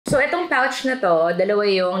So itong pouch na to, dalawa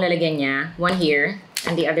yung lalagyan niya. One here,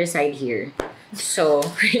 and the other side here. So,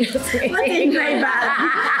 what's in my bag?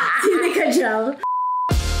 Silica gel.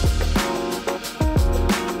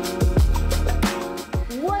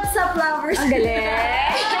 What's up, lovers? Ang galing!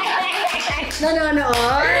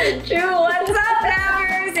 Nanonood. True! What's up,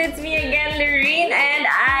 lovers? It's me again, Laureen, and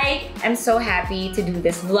I am so happy to do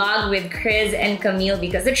this vlog with Kryz and Camille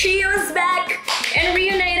because the trio is back and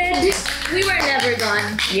reunited. We were never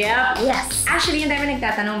gone. Yep. Yes. Actually, yung dami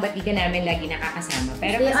nagtatanong ba't di ka namin lagi nakakasama.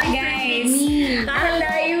 Pero kasi guys, ang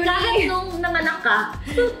layo kahit nung nanganak ka.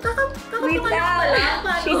 Wait lang.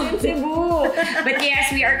 She's in Cebu. But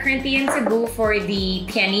yes, we are currently in Cebu for the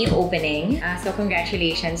Penny opening. So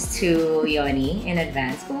congratulations to Yoni in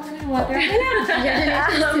advance. Kuha ka ng water.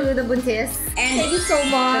 Congratulations to the buntis. And thank you so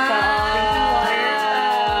much.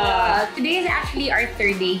 Today is actually our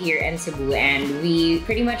third day here in Cebu, and we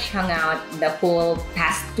pretty much hung out the whole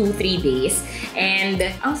past 2-3 days. And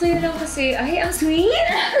ang saya lang kasi, ay, ang sweet!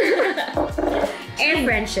 And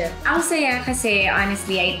friendship. Ang saya kasi,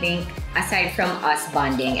 honestly, I think, aside from us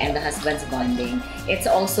bonding and the husbands bonding, it's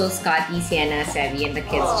also Scotty, Sienna, Sevi, and the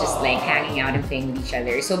kids just like hanging out and playing with each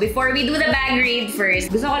other. So before we do the bag raid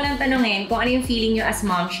first, gusto ko lang tanungin kung ano yung feeling nyo as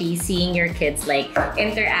momshies seeing your kids like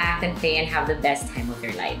interact and play and have the best time of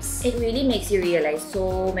their lives. It really makes you realize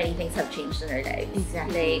so many things have changed in our lives.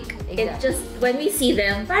 Exactly. It just, when we see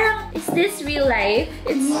them, parang, is this real life?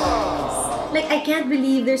 It's like, I can't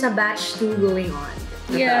believe there's a batch 2 going on.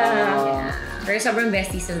 Yeah. Pero sobrang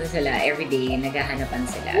besties na sila. Everyday, naghahanapan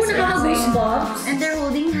sila. Oh, So, nakaka-goosebumps. And they're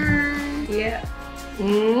holding hands. Yeah.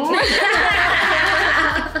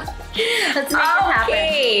 Let's make it happen.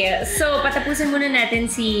 Okay. So, patapusin muna natin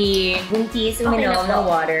si Buntis uminom ng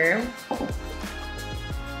water.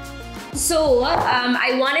 So,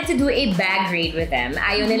 I wanted to do a bag raid with them.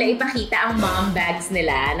 Ayaw nila ipakita ang mom bags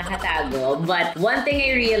nila, nakatago. But one thing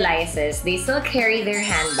I realized is they still carry their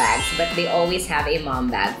handbags, but they always have a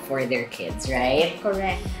mom bag for their kids, right?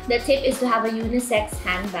 Correct. The tip is to have a unisex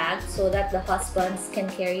handbag so that the husbands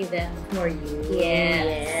can carry them For you.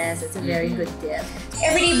 Yes. It's a very good tip.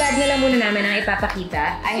 Everyday bag na lang muna namin ang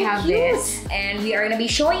ipapakita. I have this. And we are gonna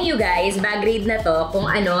be showing you guys, bag raid na to, kung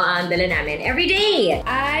ano ang dala namin every day.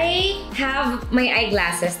 I have my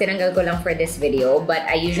eyeglasses. Tinanggal ko lang for this video, but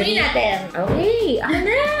I usually... Okay, ako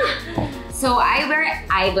na! So, I wear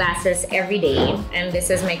eyeglasses every day, and this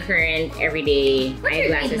is my current everyday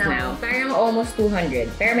eyeglasses now. Parang almost 200.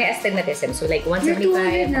 Pero may astigmatism, so like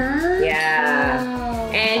 175. Yeah. Wow.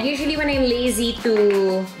 And usually when I'm lazy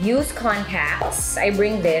to use contacts, I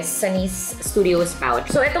bring this Sunny's Studios pouch.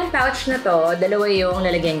 So itong pouch na to, dalawa yung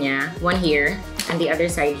lalagyan niya. One here, and the other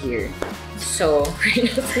side here. So,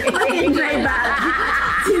 What's in my bag?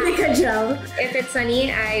 Silica gel. if it's sunny,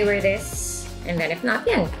 I wear this. And then if not,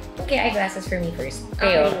 yan. Okay, eyeglasses for me first.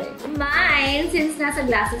 Kayo. Mine, since nasa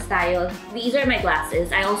glasses tayo, these are my glasses.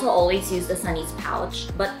 I also always use the Sunny's pouch,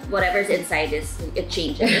 but whatever's inside it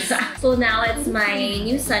changes. So now it's my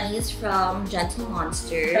new Sunny's from Gentle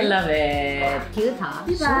Monster. I love it. Cute, huh?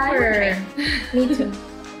 Super. Me too.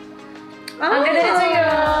 Oh, Ang ganda rin sa'yo.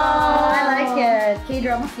 I like it.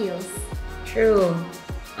 K-drama feels. True.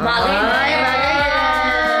 Bagay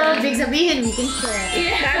na. Big sabihin, we can share.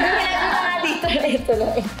 Ito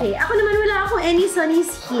lang. Okay, ako naman wala akong any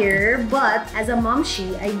Sunnies here, but as a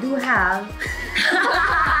momshie, I do have...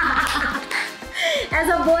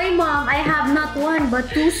 As a boy mom, I have not one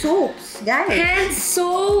but 2 soaps, guys. Hand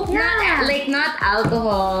soap! Yeah. Not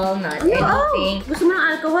alcohol, not No, anything. gusto mo ng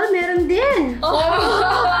alcohol? Meron din.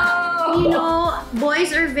 You know,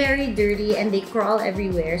 boys are very dirty and they crawl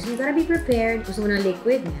everywhere. So you gotta be prepared. Gusto mo ng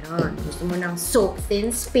liquid? Meron. Gusto mo ng soap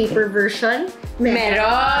thins, paper version?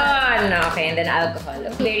 Meron! Okay, and then alcohol.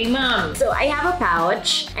 Very mom. So I have a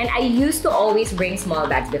pouch, and I used to always bring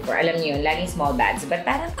small bags before. Alam niyo yun, laging small bags. But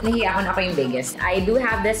parang nahiya ako yung biggest. I do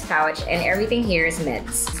have this pouch, and everything here is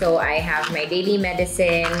meds. So I have my daily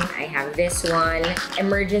medicine. I have this one.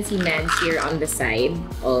 Emergency meds here on the side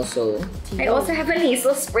also. I also have a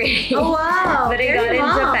nasal spray. Oh, wow! That I got in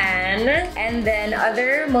Japan. And then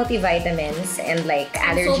other multivitamins and like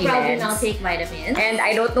allergy I'm so proud you meds. now take vitamins. And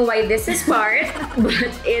I don't know why this is part, but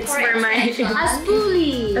it's for my... A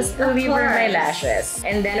spoolie! A spoolie for my lashes.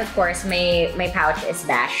 And then of course, my pouch is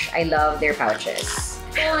Dash. I love their pouches.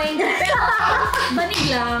 Point. Banig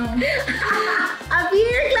lang. A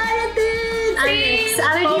beer Claritin! Alex.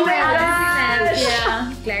 Allergy Oh my meds. gosh.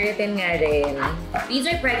 Yeah. Claritin nga rin. These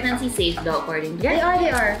are pregnancy safe though, according to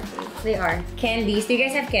They are. Candies. Do you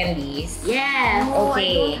guys have candies? Yes. No,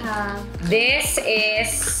 Okay. I don't have. This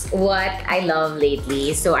is what I love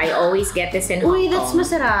lately. So I always get this in Hong Uy, that's Kong.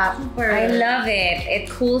 masarap. I love it. It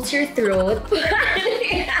cools your throat.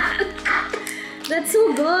 That's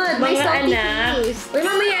so good. May Mga salty anak. taste. Uy,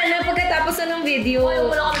 mamaya na pagkatapos na ng video.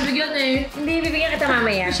 Wala kami bigyan eh. Hindi, bibigyan kita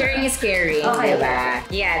mamaya. Sharing is caring. Okay. Diba?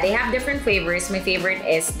 Yeah, they have different flavors. My favorite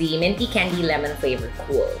is the minty candy lemon flavor.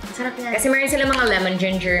 Cool. Masarap yan. Kasi meron silang mga lemon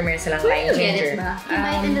ginger, meron silang lime you get ginger. it ba? You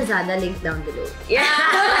buy it in Lazada, link down below. Yeah.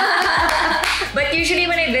 But usually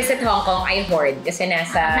when I visit Hong Kong, I hoard kasi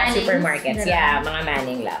nasa Mannings? supermarkets. Yeah, mga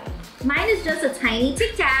manning lang. Mine is just a tiny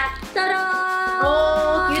Tic Tac. Ta-da!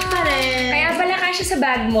 Oh, cute pa rin. Kaya pala kasya sa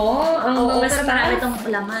bag mo. Ang Oo, mga pero marami stuff. itong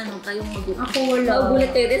laman. Huwag kayong magulat. Ako wala. Magulat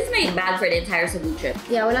kayo. This is my bag for the entire Cebu trip.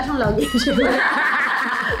 Yeah, wala siyang luggage.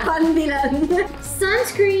 Pandi lang.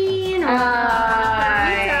 Sunscreen!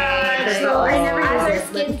 Ay, So, I never As use our it,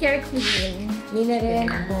 but skincare queen. Hindi na rin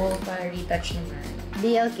ako para retouch naman.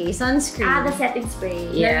 DLK, sunscreen. Ah, the setting spray.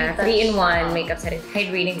 Yeah, retouch. 3-in-1 makeup setting.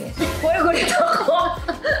 Hydrating this. Uy, gulit ako!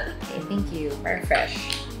 Okay, thank you. Para fresh.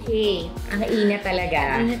 Okay. Ang init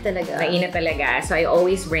talaga. Init talaga. Mainit talaga. So I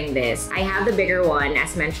always bring this. I have the bigger one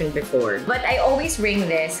as mentioned before. But I always bring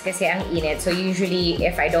this kasi ang init. So usually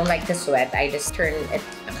if I don't like to sweat, I just turn it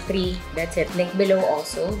 3. That's it. Link below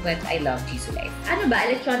also. But I love Jisoo Life. Ano ba?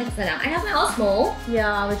 Electronics na lang. I have my Osmo.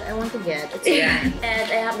 Yeah, which I want to get. Yeah. And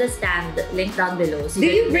I have the stand link down below. So Do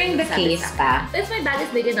you can bring the sabi case sa akin. pa? If my bag is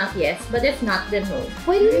big enough, yes. But if not, then no.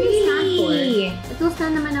 Why do you need stand for? Really? It will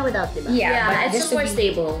stand naman na without, diba? Yeah, but it's just just to more be-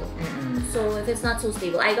 stable. Mm-mm. So if it's not so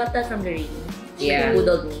stable, I got that from Laureen. She Yeah.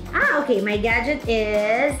 doodled me. Ah, okay. My gadget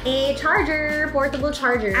is a charger, portable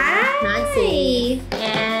charger. Ay! MagSafe.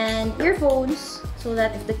 And earphones. So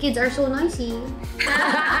that if the kids are so noisy,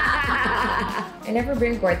 I never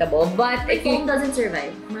bring portable, but My if you phone doesn't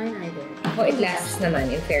survive. mine either. oh, it lasts naman,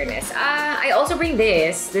 in fairness. I also bring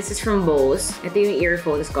this. This is from Bose. Ito yung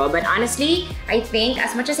earphones ko. But honestly, I think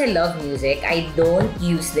as much as I love music, I don't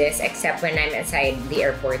use this except when I'm inside the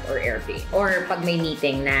airport or airplane. Or pag may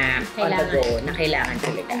meeting na on the Kailangan. go, na kailangan I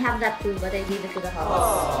talaga. have that too, but I gave it to the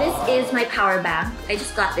house. This is my power bank. I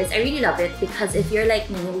just got this. I really love it because if you're like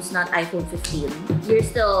me, who's not iPhone 15, you're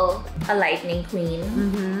still a lightning queen.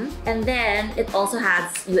 Mm-hmm. And then it also has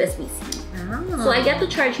USB-C. Ah. So I get to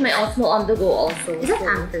charge my Osmo on the go also. Is that So-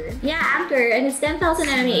 Anchor? Yeah, Anchor, and it's 10,000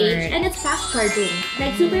 mAh, Right. and it's fast charging.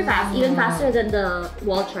 Like super fast, even faster than the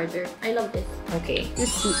wall charger. I love this. Okay.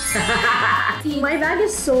 Receipts. My bag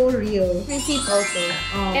is so real. Receipts also.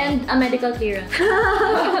 Oh. And a medical clearance.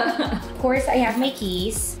 Of course, I have my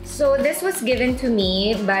keys. So this was given to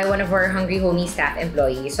me by one of our Hungry Homie staff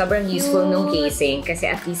employees. Sobrang useful nung casing kasi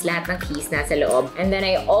at least lahat ng keys nasa loob. And then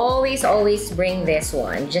I always bring this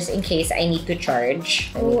one just in case I need to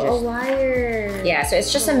charge. Let me Oh, a just- wire. Yeah, so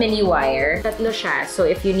it's just a mini wire. Tatlo siya. So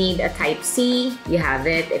if you need a type C, you have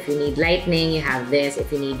it. If you need lightning, you have this.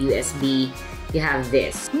 If you need USB, you have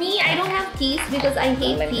this. Me, I don't have keys because I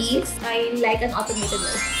hate Let me keys. I like an automated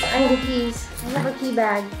life. I have keys. I have a key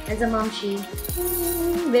bag as a momshie.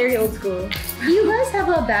 Very old school. Do you guys have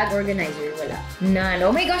a bag organizer? Wala. None.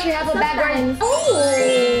 Oh my gosh, you have a bag Sometimes.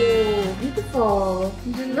 Oh, beautiful.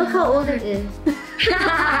 Look how old it is.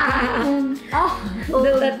 Oh,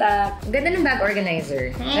 Build that up. Ganda ng bag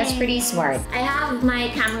organizer. That's pretty smart. I have my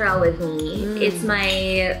camera with me. It's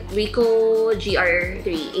my Ricoh GR3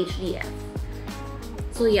 HDF.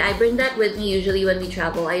 So yeah, I bring that with me usually when we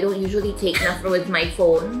travel. I don't usually take enough with my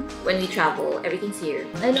phone when we travel. Everything's here.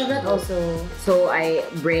 I love that also. So I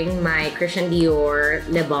bring my Christian Dior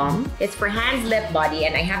lip balm. It's for hands, lip, body,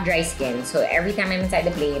 and I have dry skin. So every time I'm inside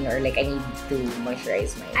the plane or like I need to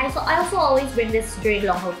moisturize my... I also always bring this during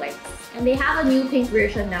long haul flights. And they have a new pink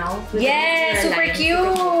version now. with Yes! the Super lines.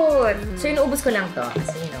 cute! So inuubos ko lang to.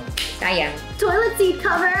 Kasi you know, sayang. Toilet seat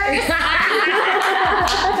cover.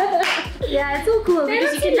 Yeah, it's so cool Pero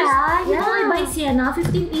because you can sila, just you know, I buy Sienna,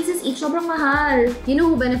 15 pieces each, sobrang mahal. You know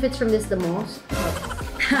who benefits from this the most?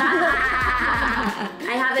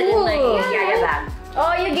 I have it in my Cool. Yaya bag.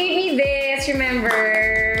 Oh, you gave me this, remember?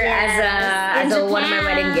 Yes. As In one of my Japan.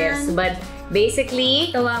 wedding gifts. But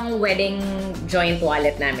basically, ito ang wedding joint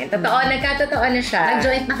wallet namin. Totoo, nagkatotoo na siya.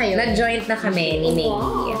 Nag-joint na kayo? Nag-joint na kami ni Maggie.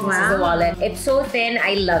 Wow. This is the wallet. It's so thin,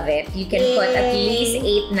 I love it. You can put at least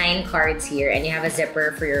 8-9 cards here and you have a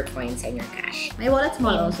zipper for your coins and your cash. My wallet's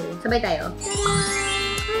small also. Sabay tayo.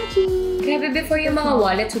 Grabe, before yung mga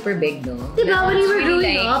wallet, super big, no? Diba, when we were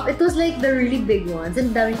Really growing up, it was like the really big ones.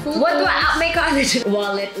 And daming photos. My college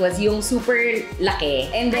wallet was yung super laki.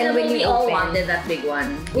 And then when we you all open, wanted that big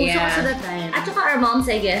one. Also kasi that time. At saka our moms,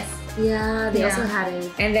 I guess. Yeah, they also had it.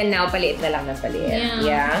 and then now, paliit na lang ng paliit.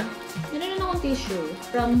 Yeah. Meron na akong tissue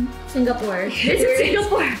from Singapore. This is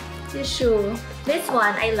Singapore. Tissue. This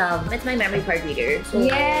one, I love. It's my memory card reader. So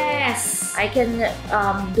Yes! I can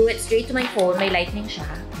do it straight to my phone. May lightning siya.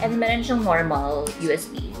 And meron siyang normal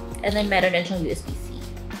USB. And then meron din siyang USB-C.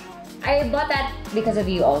 I bought that because of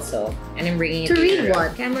you also. And I'm bringing it To read your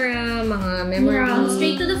what? Camera, mga memories. Yeah.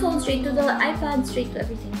 Straight to the phone, straight to the iPad, straight to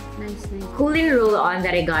everything. Nice, nice. Cooling roll-on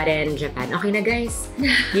that I got in Japan. Okay na, guys.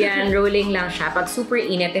 Yan, rolling lang siya. Pag super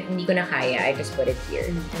init, if hindi ko na kaya, I just put it here.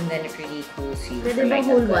 And then it really cools you for Pwede like ba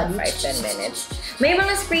whole a good body? 5-10 minutes. May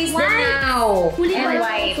mga sprays din Wipes! now. Cooling And wipes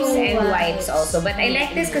wipes. also. And wipes also. But I Mm,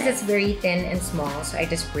 like this because yeah. it's very thin and small. So I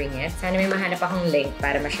just bring it. Sana may mahanap akong link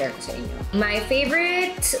para ma-share ko sa inyo. My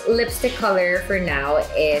favorite lipstick color for now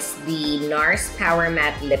is the NARS Power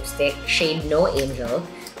Matte Lipstick shade No Angel.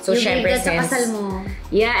 So, Yung syempre, bigat sa kasal mo.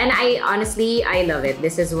 yeah, and I honestly, I love it.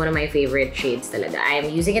 This is one of my favorite shades talaga. I'm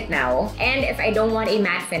using it now. And if I don't want a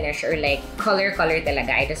matte finish or like color talaga,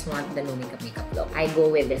 I just want the no makeup look, I go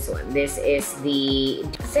with this one. This is the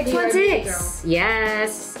 616.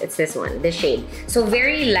 Yes, it's this one, the shade. So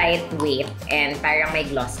very lightweight and parang may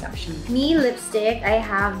gloss lang siya. Me, lipstick, I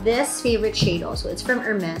have this favorite shade also. It's from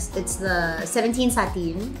Hermes. It's the 17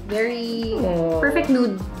 Satin. Very perfect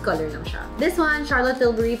nude color lang siya. This one, Charlotte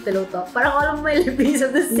Tilbury Pillow Top. Parang all of my lippies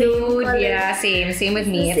have the same Nude, color. yeah, same with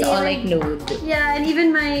me. The It's all same. like nude. Yeah, and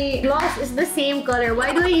even my gloss is the same color.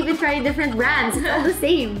 Why do I even try different brands? It's all the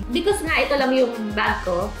same. Because nga, ito lang yung bag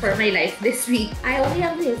ko for my life this week. I only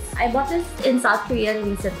have this. I bought this in South Korea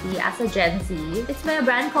recently as a Gen Z. It's by a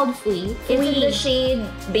brand called HEHE. It's in the shade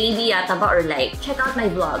Baby yata ba or like. Check out my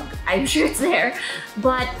vlog. I'm sure it's there.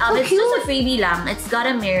 But it's just a freebie lang. It's got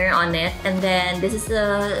a mirror on it. And then this is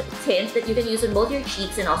a tint that you can use on both your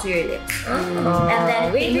cheeks and also your lips. And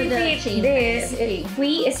then wait, this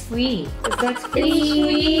free is free. That's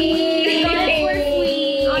free. I got it for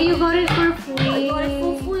free. Oh, you got it for I free. got it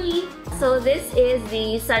for free. So this is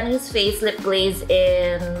the Sunny's Face Lip Glaze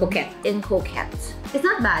in Coquette. It's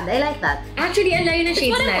not bad. I like that. Actually, ang layo ng It's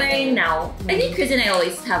shades what I'm wearing natin. now. I think Kryz and I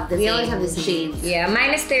always have the We same always have the same. shades. Yeah,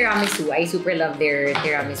 mine is tiramisu. I super love their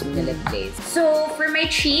tiramisu na lip glaze. So, for my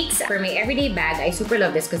cheeks, for my everyday bag, I super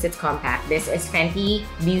love this because it's compact. This is Fenty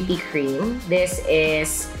Beauty Cream. This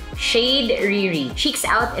is Shade Riri. Cheeks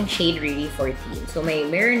Out and Shade Riri 14. So, may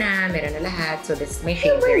mirror na, meron na lahat. So, this is my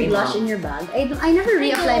shade You very wear blush mauve. in your bag? I never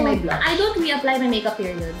reapply my blush. I don't reapply my makeup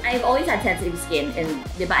period. I've always had sensitive skin and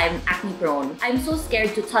diba, I'm acne prone. I'm so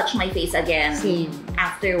scared to touch my face again Same.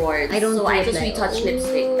 afterwards. I don't so I just reapply. retouch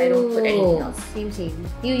lipstick. I don't put anything else. Same.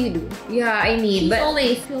 You do. Yeah, I need. She's But,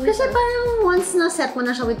 always. Kasi parang once na set mo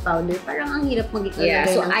na siya with powder, parang ang hirap mag-ikalagay. yeah,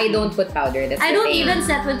 so I don't put powder. That's I the don't thing. even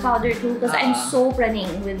set with powder too because I'm so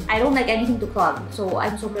running with. I don't like anything to clog, so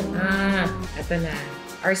I'm so running. Ito na.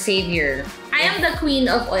 Our savior. I am the queen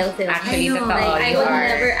of oil films. Actually, I know. totoo, Like, I you would are.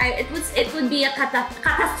 never. It would be a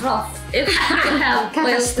catastrophe if I could have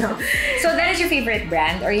oil films. So, that is your favorite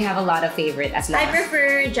brand or you have a lot of favorite as I long as...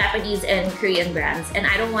 prefer Japanese and Korean brands, and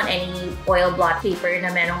I don't want any oil blot paper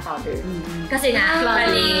na merong powder. Kasi nga,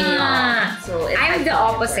 running. So I'm the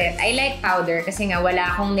opposite. I like powder kasi nga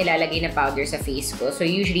wala akong nilalagay na powder sa face ko. So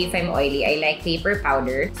usually if I'm oily, I like paper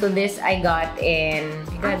powder. So this I got in...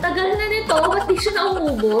 Ang tagal na nito. Ba't di siya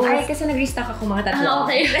naubos? Ay, kasi nag-restock ako mga tatlo.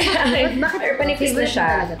 Okay. Bakit Or panipis na siya.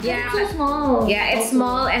 Yeah. It's so small. Yeah, it's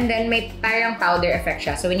small and then may parang powder effect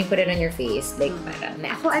siya. So when you put it on your face, like parang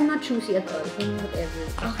matte. Ako, I'm not choosy at all. So whatever.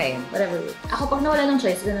 Okay. Whatever. Ako pag nawala ng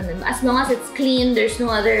choice, ganun din. As long as it's clean, there's no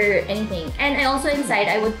other anything. And I also inside,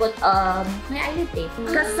 I would put my eyelid tape.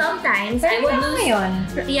 Because sometimes I would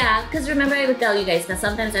lose... Yeah, because remember I would tell you guys that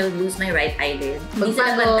sometimes I would lose my right eyelid. Hindi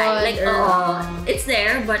sila bantay. Like, it's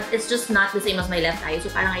there, but it's just not the same as my left eye. So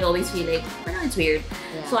parang I always feel like, parang it's weird.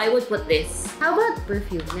 Yeah. So I would put this. How about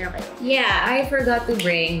perfume? Meron kayo? Yeah, I forgot to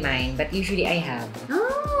bring mine, but usually I have.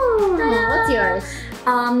 Oh! What's yours?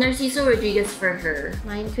 Narciso Rodriguez for her.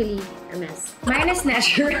 Mine, Philippe Hermes. Mine is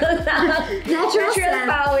natural. Natural scent.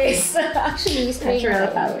 pawis. Actually, it's Natural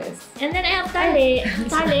pawis. And then I have tali.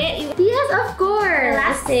 Tali. Yes, of course!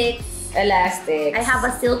 Elastics. Elastics. I have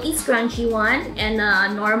a silky scrunchy one and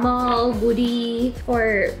a normal booty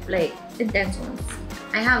for like intense ones.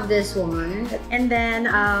 I have this one. And then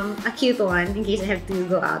a cute one in case I have to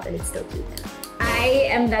go out and it's still cute. I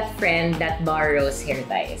I am that friend that borrows hair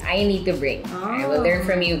ties. I need to bring. I will learn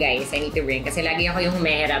from you guys. I need to bring kasi lagi ako yung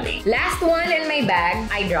humihiram eh. Last one in my bag,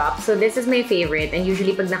 eye drop. So this is my favorite and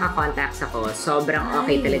usually pag naka-contacts ako, sobrang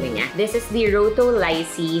okay talaga niya. This is the Roto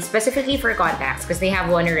Lycee, specifically for contacts because they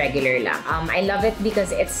have one regular lang. I love it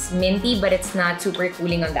because it's minty but it's not super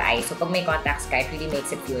cooling on the eye. So pag may contacts ka, it really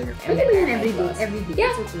makes it feel. Pwede mo yun everyday? Everyday?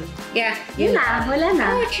 Yeah. It's okay. Yeah. Yun na, wala na.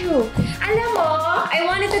 Oh, true. Alam mo, I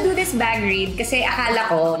wanted to do this bag read kasi akala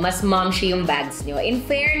ko mas momshi yung bags nyo. In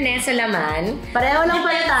fairness sa laman, Pareho lang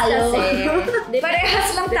pala tayo.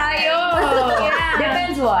 parehas lang tayo. Yeah.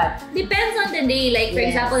 Depends what? Depends on the day. Like, for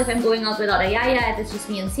example, if I'm going out without a yaya, if it's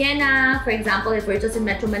just me and Sienna. For example, if we're just in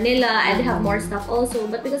Metro Manila, I'd have more stuff also.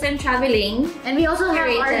 But because I'm traveling, And we also have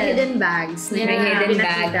our Curated. hidden bags. May hidden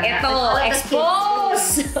bag. Ito, All the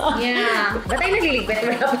expose! yeah. Ba't tayo nagliligpit?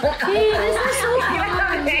 Hey, this is so fun.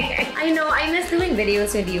 I know, I miss doing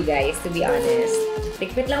videos with you guys, to be honest.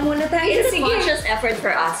 Ligpit lang muna tayo. It's a Sige. conscious effort for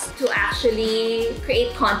us to actually create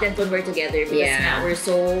content when we're together because Yeah. now we're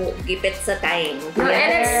so gipit sa time. No, and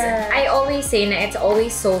it's, Yeah. I always say na it's always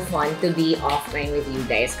so fun to be offline with you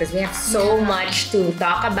guys because we have so much to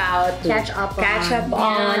talk about, to Catch up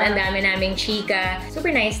on. Yeah. Ang dami naming chika. Super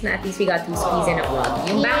nice na at least we got to squeeze in a vlog.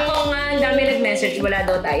 Yung bangko nga, ang dami nag-message, wala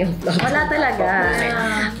daw tayong vlog. Wala talaga.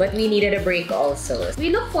 Yeah. But we needed a break also. We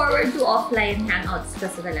look forward to offline hangouts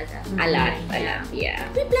kasi talaga. A lot. Yeah.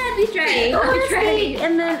 We plan, we try. We Honestly. try.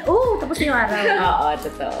 And then, tapos na yung araw. Oo,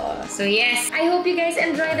 totoo. So yes, I hope you guys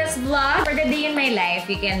enjoy this vlog. For the day in my life,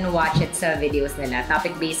 you can watch it sa videos nila.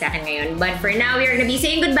 Topic-based sa akin ngayon. But for now, we're gonna be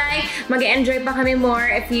saying goodbye. Mag-enjoy pa kami more.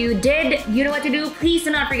 If you did, you know what to do. Please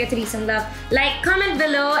do not forget to leave some love. Like, comment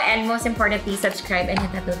below, and most importantly, subscribe and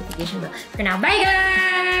hit that notification bell. For now, bye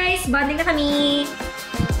guys! Bonding na kami!